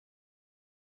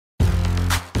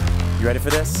You ready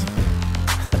for this?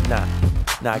 Nah,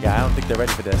 guy, I don't think they're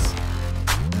ready for this.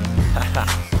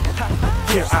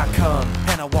 Here I come,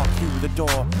 and I walk through the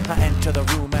door. I enter the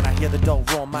room and I hear the dull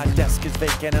roar. My desk is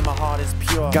vacant and my heart is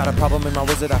pure. Got a problem in my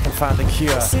wizard, I can find the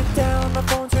cure. Sit down, my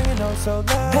phone's ringing oh so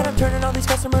loud, and I'm turning all these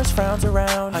customers' frowns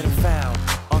around. Item found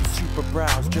on super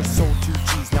browse, just sold 2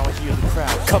 G's, now I hear the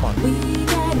crowd. Come on. We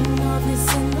got an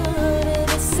office in the hood of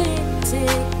the city.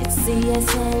 It's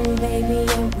CSN,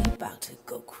 baby, and we about to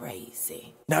go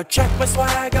crazy. Now check my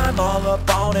swag, I'm all up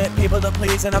on it. People to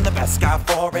please and I'm the best guy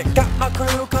for it. Got my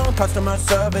crew calling customer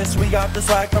service. We got the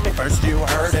swag from me first, you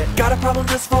heard it. Got a problem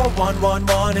just for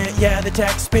 111 it. Yeah, the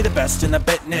techs be the best in the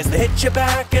business. They hit you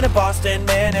back in a Boston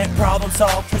minute. Problem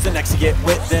solved, who's the next to get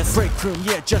with this? Break room,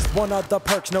 yeah, just one of the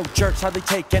perks. No jerks, hardly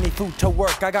take any food to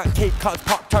work. I got Cape Cod,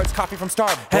 Pop-Tarts, coffee from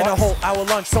Starbucks, and a whole hour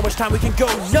lunch, so much time we can go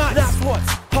nuts. That's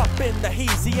what's up in the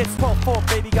hazy. It's 12-4,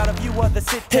 baby, got a view of the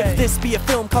city. If this be a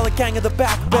film, call it Gang of the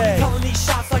Back Bay. I'm calling these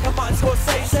shots like I'm on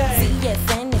Scorsese.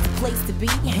 CSN is the place to be.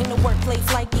 Ain't no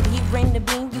workplace like it here in the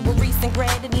beam. You a recent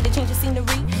grad and need a change of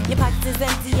scenery. Your pockets is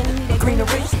empty and you need a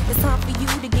greenery. It's time for you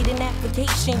to get an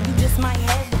application. You just might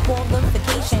have the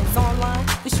qualifications. Online,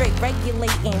 we straight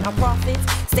regulating. Our profits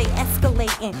stay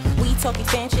escalating. We talk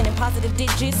expansion and positive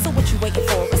digits. So what you waiting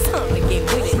for? It's time to get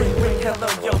with it. Ring, hello,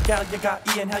 yo, gal, you got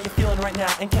Ian. How you feeling right now?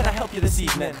 And can I help you this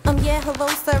evening? Yeah, hello,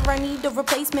 sir. I need a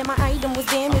replacement. My item was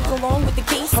damaged along with the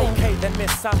casing. Okay, then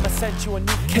miss, I'ma send you a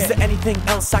new kit. Is there anything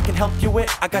else I can help you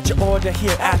with? I got your order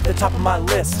here at the top of my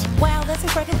list. Wow, that's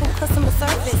incredible customer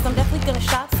service. I'm definitely gonna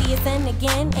shop CSN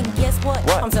again. And guess what?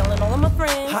 I'm telling all of my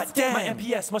friends. Hot damn, my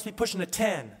NPS must be pushing a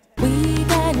 10. We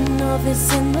got an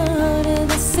office in the hood of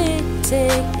the city.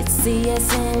 It's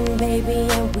CSN, baby,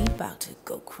 and we about to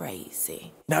go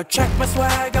crazy. Now check my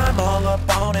swag, I'm all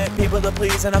up on it. People to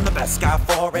please and I'm the best guy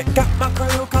for it. Got my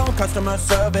crew calling customer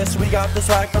service. We got the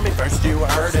swag from me first, you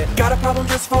heard it. Got a problem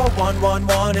just for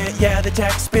 111 it. Yeah, the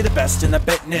techs be the best in the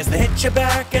business. They hit you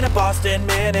back in a Boston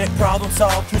minute. Problem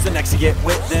solved, who's the next to get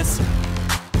with this?